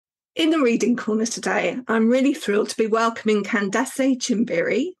In the reading corner today, I'm really thrilled to be welcoming Kandace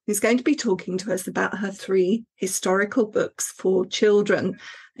Chimbiri, who's going to be talking to us about her 3 historical books for children,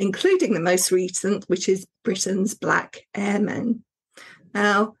 including the most recent, which is Britain's Black Airmen.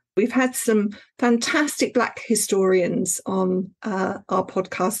 Now, we've had some fantastic Black historians on our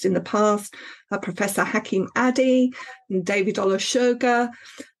podcast in the past, Professor Hakim Adi and David Olusoga.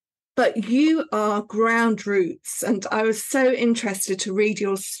 But you are ground roots, and I was so interested to read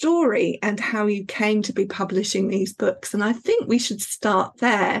your story and how you came to be publishing these books. And I think we should start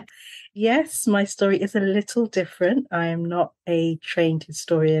there. Yes, my story is a little different. I am not a trained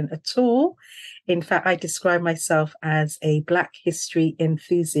historian at all. In fact, I describe myself as a Black history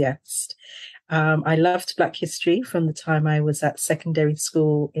enthusiast. I loved Black history from the time I was at secondary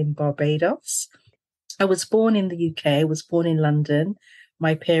school in Barbados. I was born in the UK, I was born in London.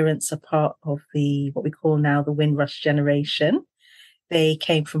 My parents are part of what we call now the Windrush generation. They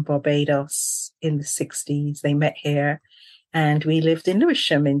came from Barbados in the 60s. They met here and we lived in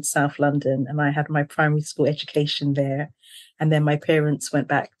Lewisham in South London, and I had my primary school education there. And then my parents went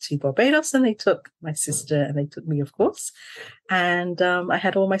back to Barbados and they took my sister and they took me, of course. And I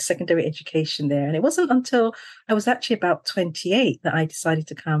had all my secondary education there. And it wasn't until I was actually about 28 that I decided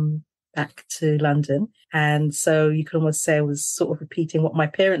to come back to London. And so you could almost say I was sort of repeating what my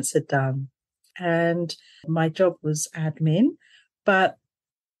parents had done. And my job was admin, but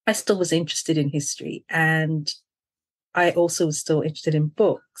I still was interested in history. And I also was still interested in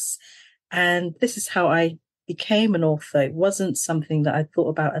books. And this is how I became an author. It wasn't something that I thought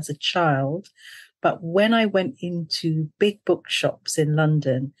about as a child. But when I went into big bookshops in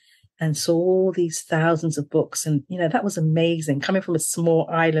London and saw all these thousands of books. And, that was amazing. Coming from a small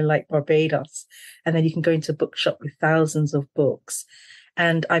island like Barbados, and then you can go into a bookshop with thousands of books.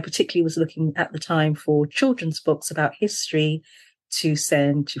 And I particularly was looking at the time for children's books about history to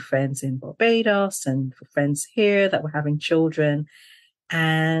send to friends in Barbados and for friends here that were having children.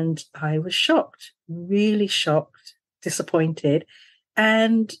 And I was shocked, really shocked, disappointed.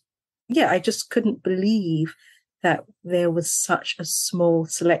 And I just couldn't believe that there was such a small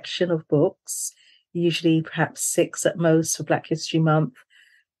selection of books, usually perhaps 6 at most for Black History Month,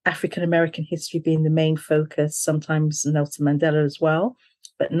 African American history being the main focus, sometimes Nelson Mandela as well,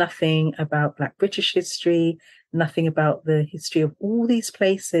 but nothing about Black British history, nothing about the history of all these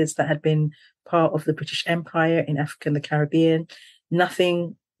places that had been part of the British Empire in Africa and the Caribbean,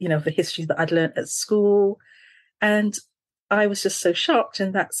 nothing, the history that I'd learned at school. And I was just so shocked.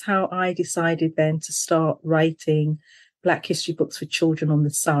 And that's how I decided then to start writing Black history books for children on the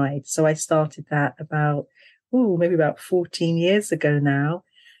side. So I started that maybe about 14 years ago now.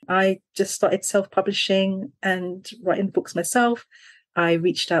 I just started self-publishing and writing books myself. I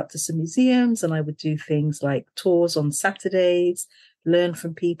reached out to some museums and I would do things like tours on Saturdays, learn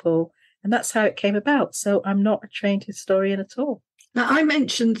from people. And that's how it came about. So I'm not a trained historian at all. Now, I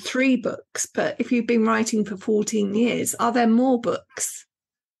mentioned 3 books, but if you've been writing for 14 years, are there more books?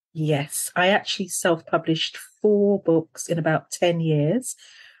 Yes, I actually self-published 4 books in about 10 years.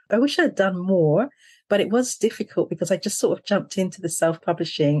 I wish I'd done more, but it was difficult because I just sort of jumped into the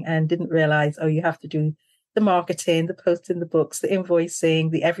self-publishing and didn't realize, you have to do the marketing, the posting the books, the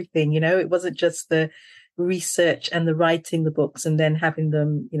invoicing, the everything, it wasn't just the research and the writing the books and then having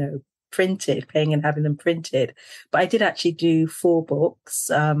them, printed, paying and having them printed. But I did actually do 4 books.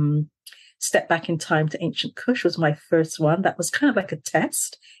 Step Back in Time to Ancient Kush was my first one. That was kind of like a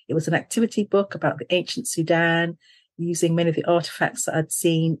test. It was an activity book about the ancient Sudan, using many of the artifacts that I'd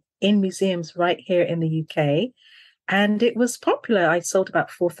seen in museums right here in the UK. And it was popular. I sold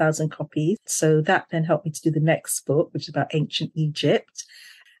about 4,000 copies. So that then helped me to do the next book, which is about ancient Egypt.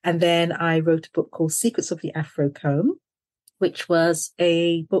 And then I wrote a book called Secrets of the Afro Comb, which was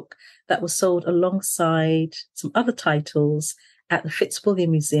a book that was sold alongside some other titles at the Fitzwilliam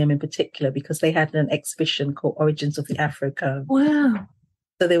Museum in particular, because they had an exhibition called Origins of the Afro Comb. Wow.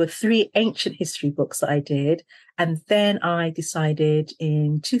 So there were 3 ancient history books that I did. And then I decided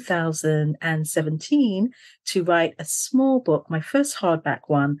in 2017 to write a small book, my first hardback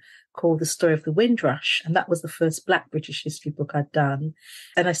one, called The Story of the Windrush. And that was the first Black British history book I'd done.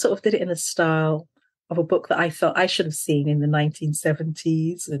 And I sort of did it in a style of a book that I felt I should have seen in the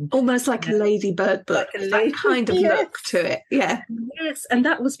 1970s. And almost like a Ladybird book, like that kind of look to it. Yeah. Yes. And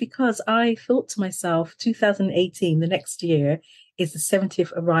that was because I thought to myself, 2018, the next year, is the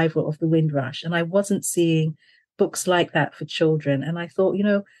 70th arrival of the Windrush. And I wasn't seeing books like that for children. And I thought,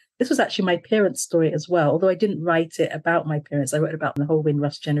 this was actually my parents' story as well. Although I didn't write it about my parents, I wrote about the whole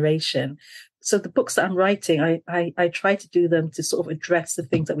Windrush generation. So the books that I'm writing, I try to do them to sort of address the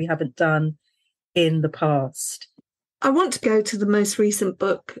things that we haven't done in the past. I want to go to the most recent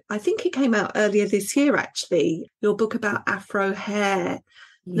book. I think it came out earlier this year, actually, your book about Afro hair.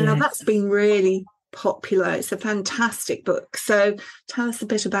 Now, that's Yes. been really popular. It's a fantastic book. So tell us a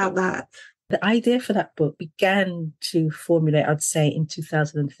bit about that. The idea for that book began to formulate, I'd say, in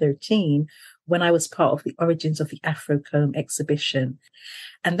 2013, when I was part of the Origins of the Afro Comb exhibition.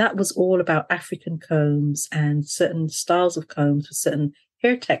 And that was all about African combs and certain styles of combs with certain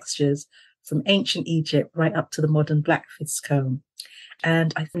hair textures from ancient Egypt right up to the modern black Fitz comb.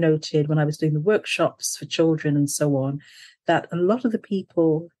 And I noted when I was doing the workshops for children and so on, that a lot of the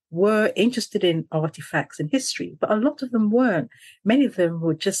people were interested in artifacts and history, but a lot of them weren't. Many of them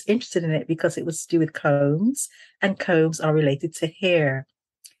were just interested in it because it was to do with combs, and combs are related to hair.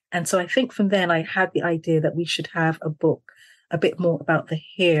 And so I think from then I had the idea that we should have a book a bit more about the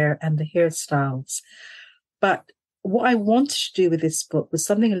hair and the hairstyles. But what I wanted to do with this book was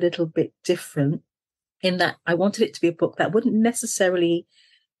something a little bit different, in that I wanted it to be a book that wouldn't necessarily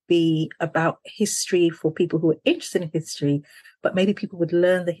be about history for people who are interested in history, but maybe people would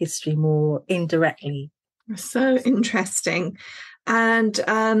learn the history more indirectly. So interesting. And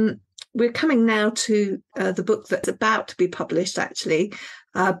we're coming now to the book that's about to be published, actually,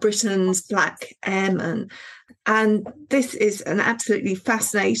 Britain's Black Airmen. And this is an absolutely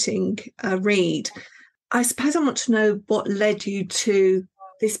fascinating read. I suppose I want to know what led you to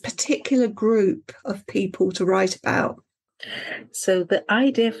this particular group of people to write about. So the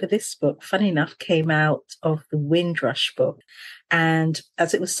idea for this book, funny enough, came out of the Windrush book. And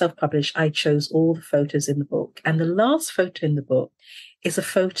as it was self-published, I chose all the photos in the book. And the last photo in the book is a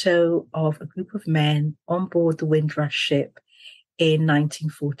photo of a group of men on board the Windrush ship in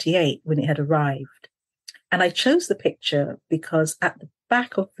 1948 when it had arrived. And I chose the picture because at the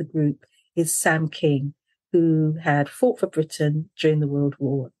back of the group is Sam King, who had fought for Britain during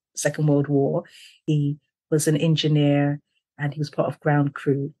the Second World War. He was an engineer and he was part of ground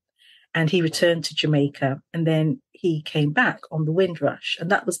crew. And he returned to Jamaica, and then he came back on the Windrush, and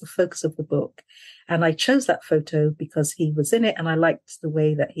that was the focus of the book. And I chose that photo because he was in it, and I liked the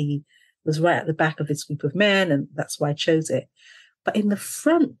way that he was right at the back of this group of men, and that's why I chose it. But in the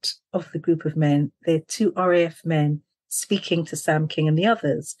front of the group of men, there are two RAF men speaking to Sam King and the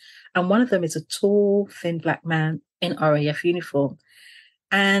others. And one of them is a tall, thin black man in RAF uniform.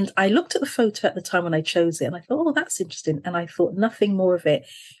 And I looked at the photo at the time when I chose it, and I thought, oh, that's interesting. And I thought nothing more of it.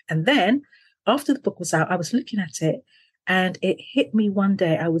 And then after the book was out, I was looking at it, and it hit me one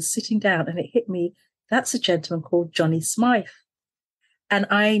day. I was sitting down and it hit me, that's a gentleman called Johnny Smythe. And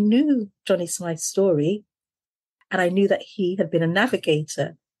I knew Johnny Smythe's story, and I knew that he had been a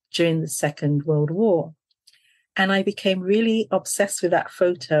navigator during the Second World War. And I became really obsessed with that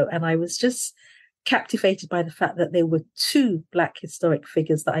photo, and I was just captivated by the fact that there were two Black historic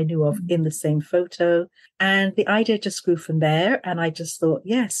figures that I knew of in the same photo. And the idea just grew from there. And I just thought,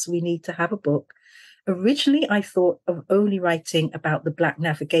 yes, we need to have a book. Originally, I thought of only writing about the Black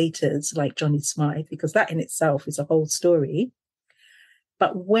navigators like Johnny Smythe, because that in itself is a whole story.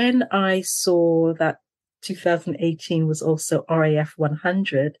 But when I saw that 2018 was also RAF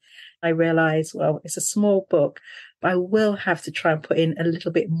 100, I realized, well, it's a small book, but I will have to try and put in a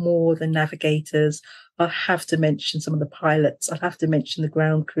little bit more than navigators. I'll have to mention some of the pilots. I'll have to mention the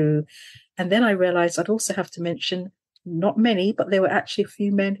ground crew. And then I realized I'd also have to mention, not many, but there were actually a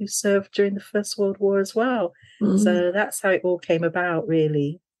few men who served during the First World War as well. So that's how it all came about,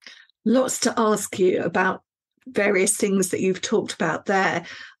 really. Lots to ask you about various things that you've talked about there.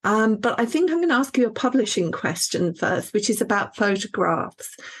 But I think I'm going to ask you a publishing question first, which is about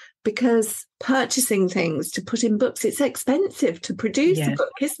photographs, because purchasing things to put in books, it's expensive to produce a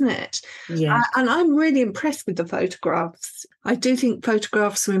book, isn't it? Yeah. And I'm really impressed with the photographs. I do think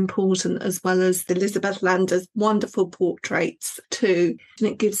photographs are important, as well as Elizabeth Lander's wonderful portraits too. And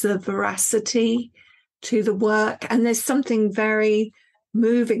it gives a veracity to the work. And there's something very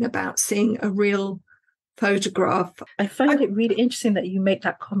moving about seeing a real photograph. I find it really interesting that you make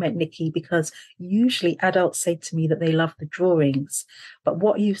that comment, Nikki, because usually adults say to me that they love the drawings. But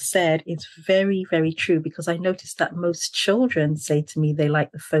what you said is very, very true, because I noticed that most children say to me they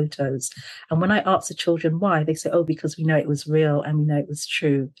like the photos. And when I ask the children why, they say, oh, because we know it was real and we know it was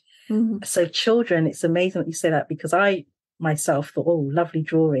true. So children, it's amazing that you say that, because I myself thought, oh, lovely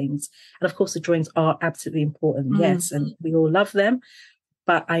drawings. And of course, the drawings are absolutely important. Yes. And we all love them.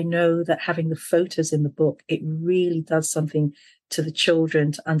 But I know that having the photos in the book, it really does something to the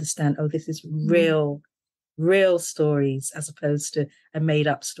children to understand, oh, this is real stories as opposed to a made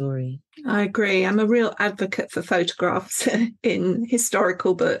up story. I agree. I'm a real advocate for photographs in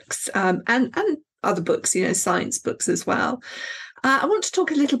historical books and other books, science books as well. I want to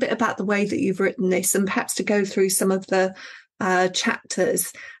talk a little bit about the way that you've written this and perhaps to go through some of the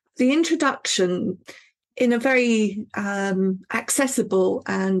chapters. The introduction, in a very accessible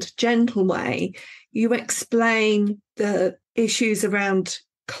and gentle way, you explain the issues around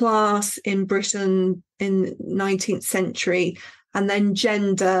class in Britain in the 19th century, and then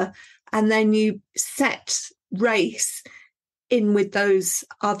gender, and then you set race in with those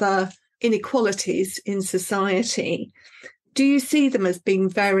other inequalities in society. Do you see them as being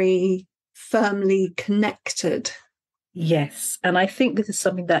very firmly connected? Yes. And I think this is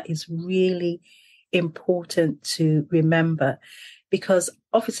something that is really important to remember, because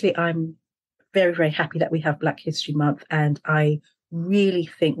obviously I'm very, very happy that we have Black History Month. And I really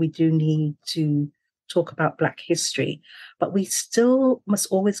think we do need to talk about Black history, but we still must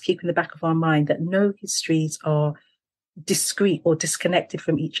always keep in the back of our mind that no histories are discrete or disconnected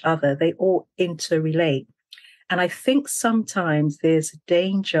from each other. They all interrelate. And I think sometimes there's a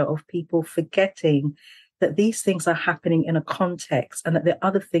danger of people forgetting that these things are happening in a context and that the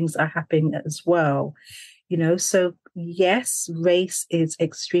other things are happening as well. So yes, race is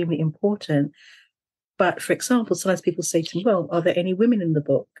extremely important. But for example, sometimes people say to me, well, are there any women in the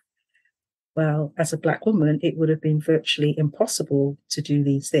book? Well, as a Black woman, it would have been virtually impossible to do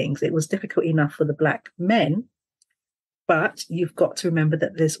these things. It was difficult enough for the Black men, but you've got to remember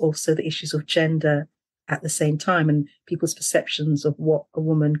that there's also the issues of gender at the same time and people's perceptions of what a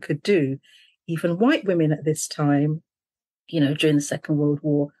woman could do. Even white women at this time, during the Second World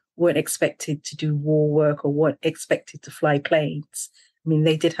War, weren't expected to do war work or weren't expected to fly planes. I mean,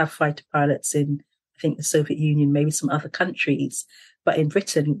 they did have fighter pilots in, I think, the Soviet Union, maybe some other countries. But in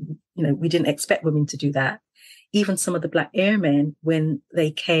Britain, we didn't expect women to do that. Even some of the Black Airmen, when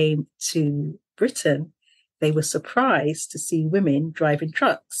they came to Britain, they were surprised to see women driving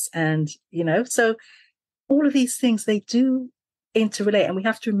trucks. And, so all of these things, they do interrelate. And we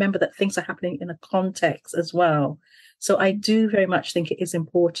have to remember that things are happening in a context as well. So I do very much think it is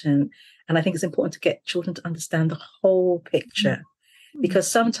important. And I think it's important to get children to understand the whole picture. Because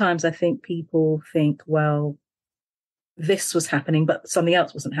sometimes I think people think, well, this was happening, but something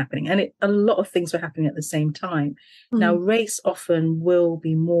else wasn't happening. And a lot of things were happening at the same time. Now, race often will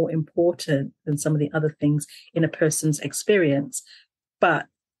be more important than some of the other things in a person's experience, but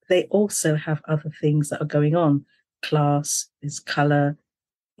they also have other things that are going on. Class, is colour,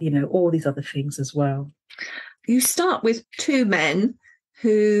 all these other things as well. You start with two men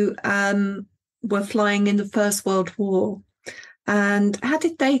who were flying in the First World War. And how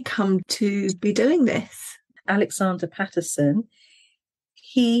did they come to be doing this? Alexander Patterson,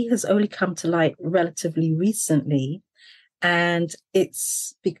 he has only come to light relatively recently. And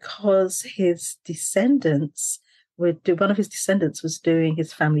it's because his descendants one of his descendants was doing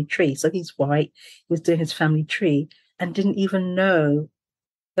his family tree. So he's white, he was doing his family tree and didn't even know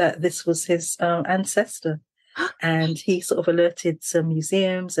that this was his ancestor. And he sort of alerted some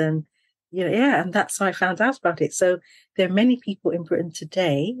museums and, and that's how I found out about it. So there are many people in Britain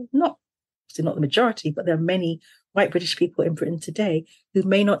today, not the majority, but there are many white British people in Britain today who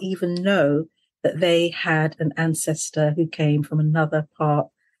may not even know that they had an ancestor who came from another part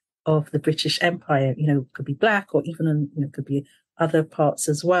of the British Empire, could be Black or even, could be other parts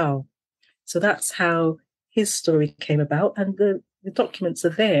as well. So that's how his story came about. And the documents are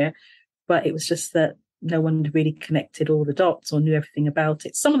there, but it was just that no one really connected all the dots or knew everything about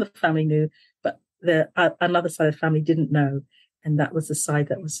it. Some of the family knew, but another side of the family didn't know. And that was the side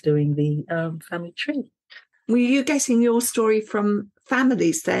that was doing the family tree. Were you getting your story from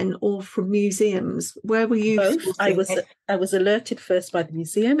families then or from museums? Where were you? Both. I was alerted first by the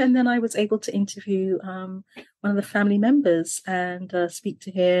museum, and then I was able to interview one of the family members and speak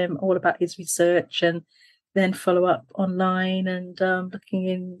to him all about his research and then follow up online and looking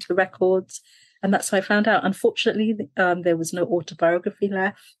in the records. And that's how I found out. Unfortunately, there was no autobiography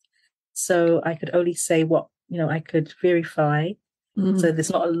left. So I could only say what, I could verify. Mm-hmm. So there's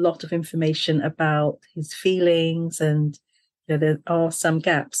not a lot of information about his feelings and, there are some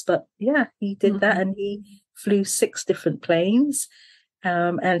gaps. But yeah, he did that and he flew 6 different planes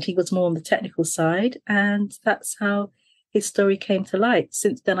and he was more on the technical side. And that's how his story came to light.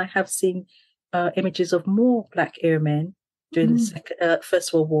 Since then, I have seen images of more Black airmen during the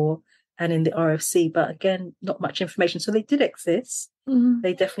First World War and in the RFC, but again, not much information. So they did exist. Mm-hmm.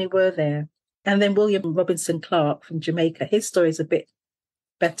 They definitely were there. And then William Robinson Clark from Jamaica, his story is a bit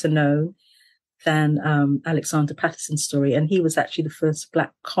better known than Alexander Patterson's story. And he was actually the first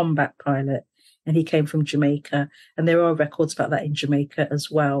Black combat pilot. And he came from Jamaica. And there are records about that in Jamaica as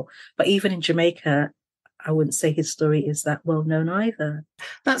well. But even in Jamaica, I wouldn't say his story is that well known either.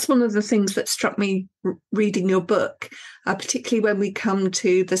 That's one of the things that struck me reading your book, particularly when we come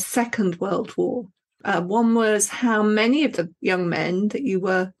to the Second World War. One was how many of the young men that you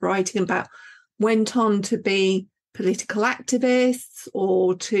were writing about went on to be political activists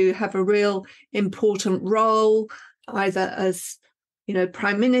or to have a real important role, either as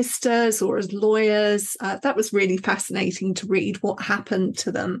prime ministers or as lawyers. That was really fascinating to read what happened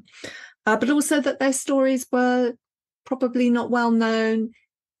to them, but also that their stories were probably not well known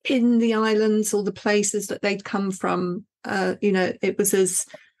in the islands or the places that they'd come from. It was as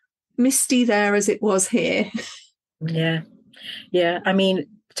misty there as it was here. Yeah. I mean,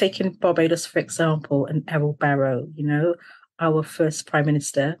 taking Barbados, for example, and Errol Barrow, our first prime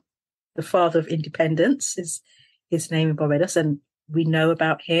minister, the father of independence is his name in Barbados. And we know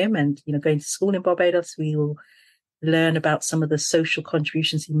about him, and, going to school in Barbados, we will learn about some of the social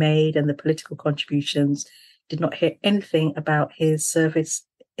contributions he made and the political contributions. Did not hear anything about his service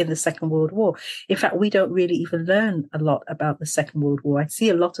in the Second World War. In fact, we don't really even learn a lot about the Second World War. I see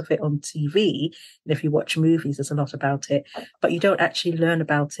a lot of it on TV. And if you watch movies, there's a lot about it, but you don't actually learn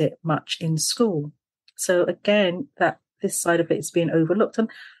about it much in school. So again, that this side of it is being overlooked.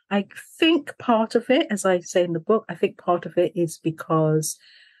 And I think part of it, as I say in the book, I think part of it is because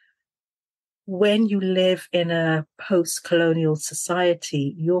when you live in a post-colonial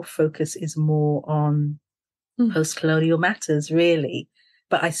society, your focus is more on post-colonial matters, really.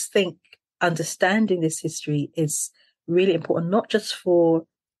 But I think understanding this history is really important, not just for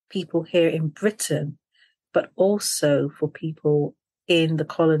people here in Britain, but also for people in the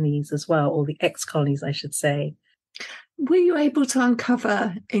colonies as well, or the ex-colonies, I should say. Were you able to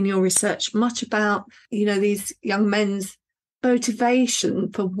uncover in your research much about, these young men's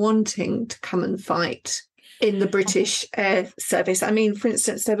motivation for wanting to come and fight in the British Air Service? I mean, for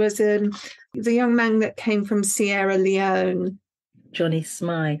instance, there was the young man that came from Sierra Leone, Johnny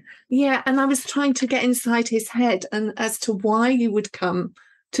Smythe. Yeah, and I was trying to get inside his head and as to why you would come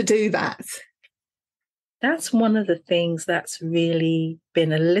to do that. That's one of the things that's really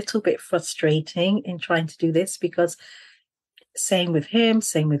been a little bit frustrating in trying to do this, because same with him,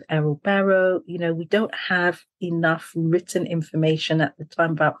 same with Errol Barrow, we don't have enough written information at the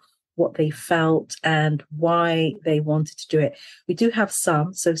time about what they felt and why they wanted to do it. We do have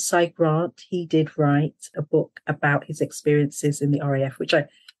some. So Cy Grant, he did write a book about his experiences in the RAF, which I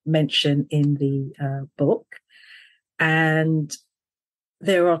mention in the book. And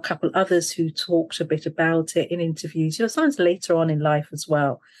there are a couple others who talked a bit about it in interviews, sometimes later on in life as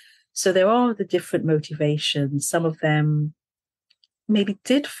well. So there are the different motivations. Some of them maybe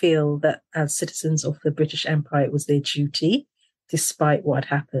did feel that as citizens of the British Empire, it was their duty, despite what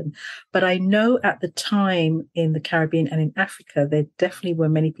had happened. But I know at the time in the Caribbean and in Africa, there definitely were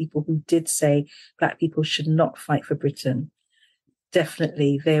many people who did say Black people should not fight for Britain.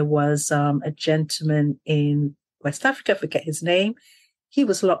 Definitely. There was a gentleman in West Africa, I forget his name. He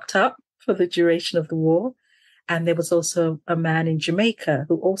was locked up for the duration of the war. And there was also a man in Jamaica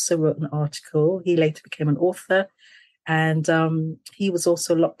who also wrote an article. He later became an author, and he was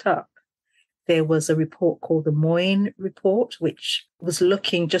also locked up. There was a report called the Moyne Report, which was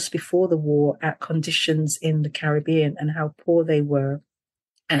looking just before the war at conditions in the Caribbean and how poor they were.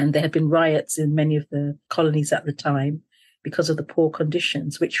 And there had been riots in many of the colonies at the time because of the poor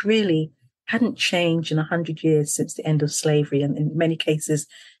conditions, which really hadn't changed in 100 years since the end of slavery, and in many cases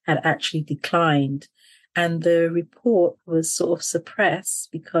had actually declined. And the report was sort of suppressed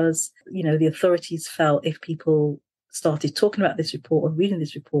because, the authorities felt if people started talking about this report or reading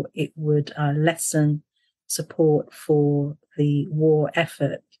this report, it would lessen support for the war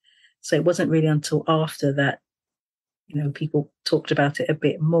effort. So it wasn't really until after that, people talked about it a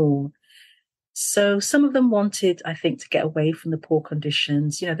bit more. So some of them wanted, I think, to get away from the poor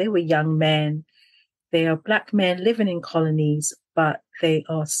conditions. They were young men. They are Black men living in colonies, but they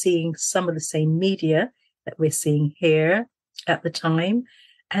are seeing some of the same media that we're seeing here at the time.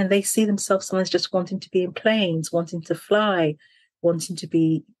 And they see themselves sometimes just wanting to be in planes, wanting to fly, wanting to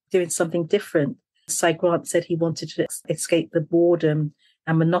be doing something different. Cy Grant said he wanted to escape the boredom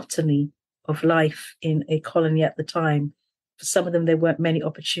and monotony of life in a colony at the time. For some of them, there weren't many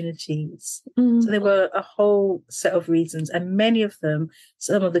opportunities. So there were a whole set of reasons. And many of them,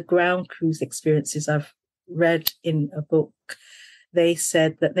 some of the ground crews experiences I've read in a book, they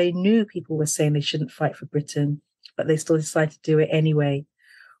said that they knew people were saying they shouldn't fight for Britain, but they still decided to do it anyway.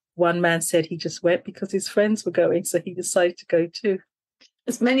 One man said he just went because his friends were going, so he decided to go too.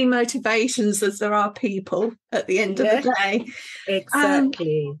 As many motivations as there are people at the end of the day.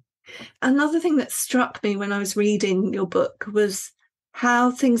 Exactly. Another thing that struck me when I was reading your book was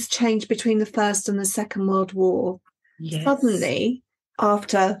how things changed between the First and the Second World War. Yes. Suddenly,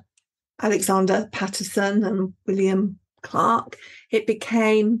 after Alexander Patterson and William Clark, it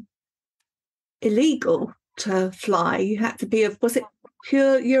became illegal to fly. You had to be was it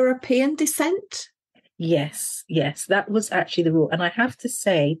pure European descent? Yes, that was actually the rule. And I have to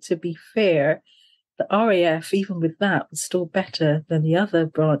say, to be fair, the RAF, even with that, was still better than the other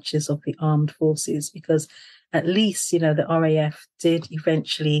branches of the armed forces, because at least, the RAF did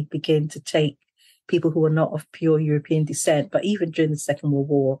eventually begin to take people who were not of pure European descent. But even during the Second World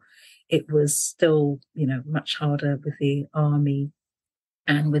War, it was still, much harder with the army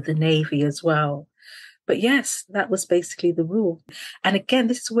and with the navy as well. But yes, that was basically the rule. And again,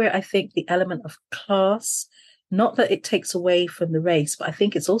 this is where I think the element of class, not that it takes away from the race, but I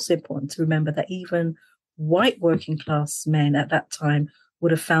think it's also important to remember that even white working class men at that time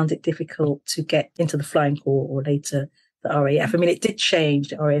would have found it difficult to get into the Flying Corps or later the RAF. I mean, it did change.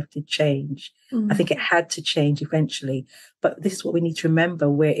 The RAF did change. I think it had to change eventually. But this is what we need to remember.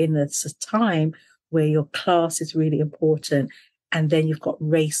 We're in a time where your class is really important. And then you've got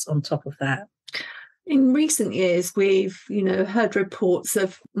race on top of that. In recent years, we've, heard reports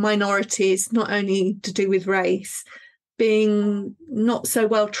of minorities, not only to do with race, being not so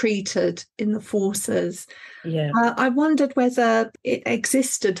well treated in the forces. Yeah. I wondered whether it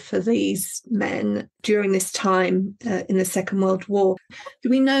existed for these men during this time in the Second World War. Do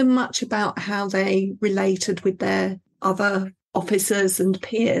we know much about how they related with their other officers and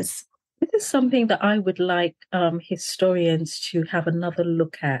peers? This is something that I would like historians to have another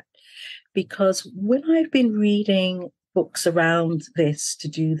look at, because when I've been reading books around this to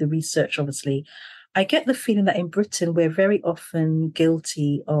do the research, obviously, I get the feeling that in Britain, we're very often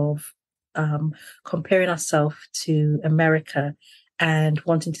guilty of comparing ourselves to America and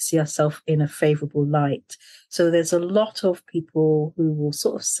wanting to see ourselves in a favorable light. So there's a lot of people who will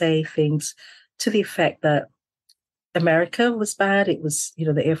sort of say things to the effect that America was bad. It was,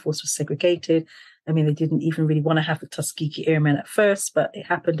 the Air Force was segregated. I mean, they didn't even really want to have the Tuskegee Airmen at first, but it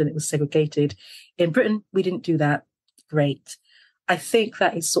happened and it was segregated. In Britain, we didn't do that. Great. I think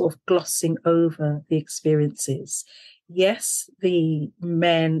that is sort of glossing over the experiences. Yes, the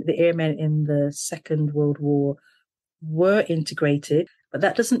airmen in the Second World War were integrated, but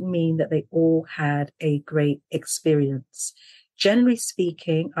that doesn't mean that they all had a great experience. Generally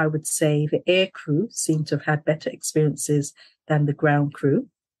speaking, I would say the air crew seem to have had better experiences than the ground crew.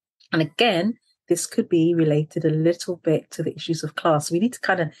 And again, this could be related a little bit to the issues of class. We need to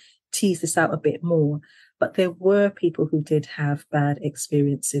kind of tease this out a bit more. But there were people who did have bad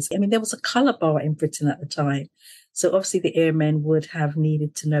experiences. I mean, there was a colour bar in Britain at the time. So obviously the airmen would have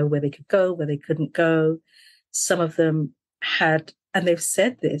needed to know where they could go, where they couldn't go. Some of them had, and they've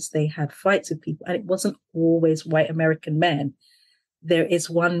said this, they had fights with people, and it wasn't always white American men. There is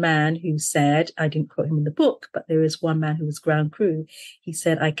one man who said, I didn't quote him in the book, but there is one man who was ground crew. He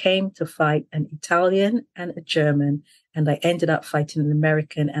said, I came to fight an Italian and a German, and I ended up fighting an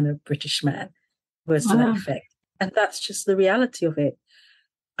American and a British man. Words to that effect. And that's just the reality of it.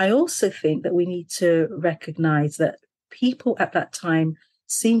 I also think that we need to recognize that people at that time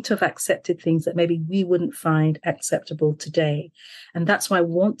seem to have accepted things that maybe we wouldn't find acceptable today. And that's why I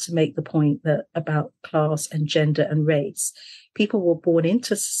want to make the point that about class and gender and race. People were born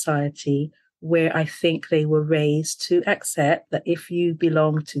into society where I think they were raised to accept that if you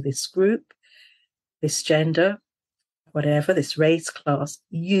belong to this group, this gender, whatever, this race, class,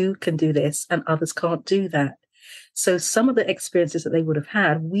 you can do this and others can't do that. So some of the experiences that they would have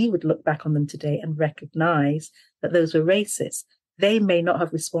had, we would look back on them today and recognize that those were racist. They may not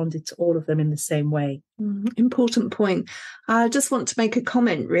have responded to all of them in the same way. Important point. I just want to make a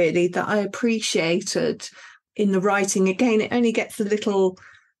comment, really, that I appreciated in the writing. Again, it only gets a little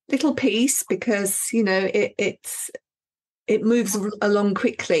piece because, it moves along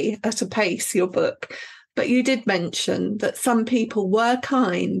quickly at a pace, your book. But you did mention that some people were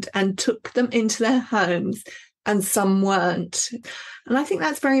kind and took them into their homes and some weren't. And I think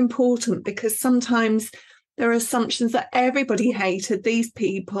that's very important because sometimes there are assumptions that everybody hated these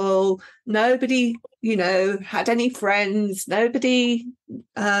people. Nobody, had any friends. Nobody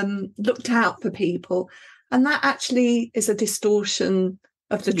looked out for people. And that actually is a distortion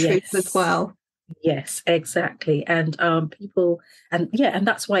of the truth as well. Yes, exactly. And and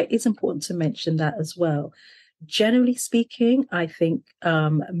that's why it is important to mention that as well. Generally speaking, I think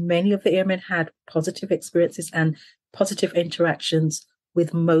many of the airmen had positive experiences and positive interactions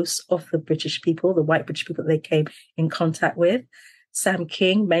with most of the British people, the white British people that they came in contact with. Sam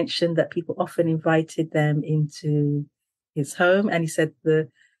King mentioned that people often invited them into his home, and he said the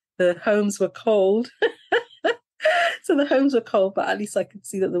homes were cold. So the homes were cold, but at least I could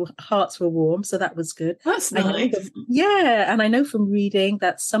see that the hearts were warm. So that was good. That's nice. And I know from reading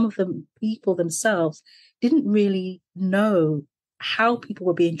that some of the people themselves didn't really know how people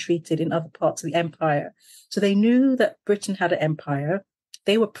were being treated in other parts of the empire. So they knew that Britain had an empire.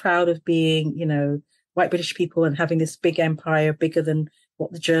 They were proud of being, white British people and having this big empire, bigger than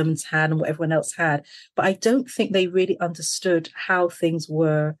what the Germans had and what everyone else had. But I don't think they really understood how things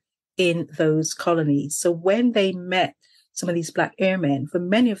were in those colonies. So when they met some of these Black airmen, for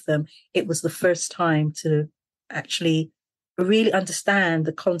many of them, it was the first time to actually really understand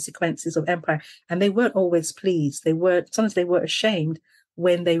the consequences of empire. And they weren't always pleased. Sometimes they were ashamed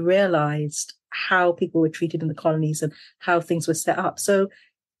when they realized how people were treated in the colonies and how things were set up. So,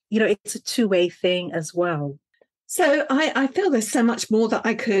 it's a two-way thing as well. So I feel there's so much more that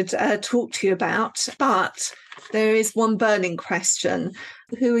I could talk to you about, but there is one burning question.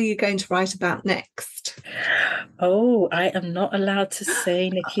 Who are you going to write about next? Oh, I am not allowed to say,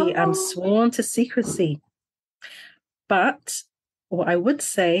 Nikki. I'm sworn to secrecy. But what I would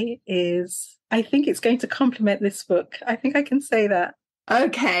say is I think it's going to complement this book. I think I can say that.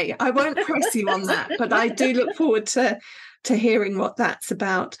 Okay, I won't press you on that, but I do look forward to hearing what that's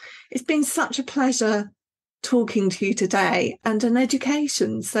about. It's been such a pleasure talking to you today and an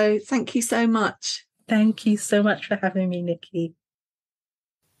education. So thank you so much. Thank you so much for having me, Nikki.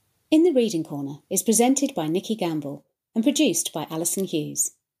 In the Reading Corner is presented by Nikki Gamble and produced by Alison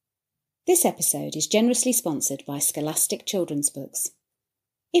Hughes. This episode is generously sponsored by Scholastic Children's Books.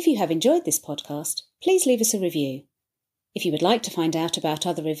 If you have enjoyed this podcast, please leave us a review. If you would like to find out about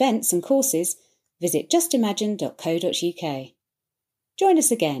other events and courses, visit justimagine.co.uk. Join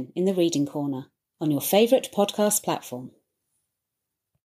us again in the Reading Corner on your favourite podcast platform.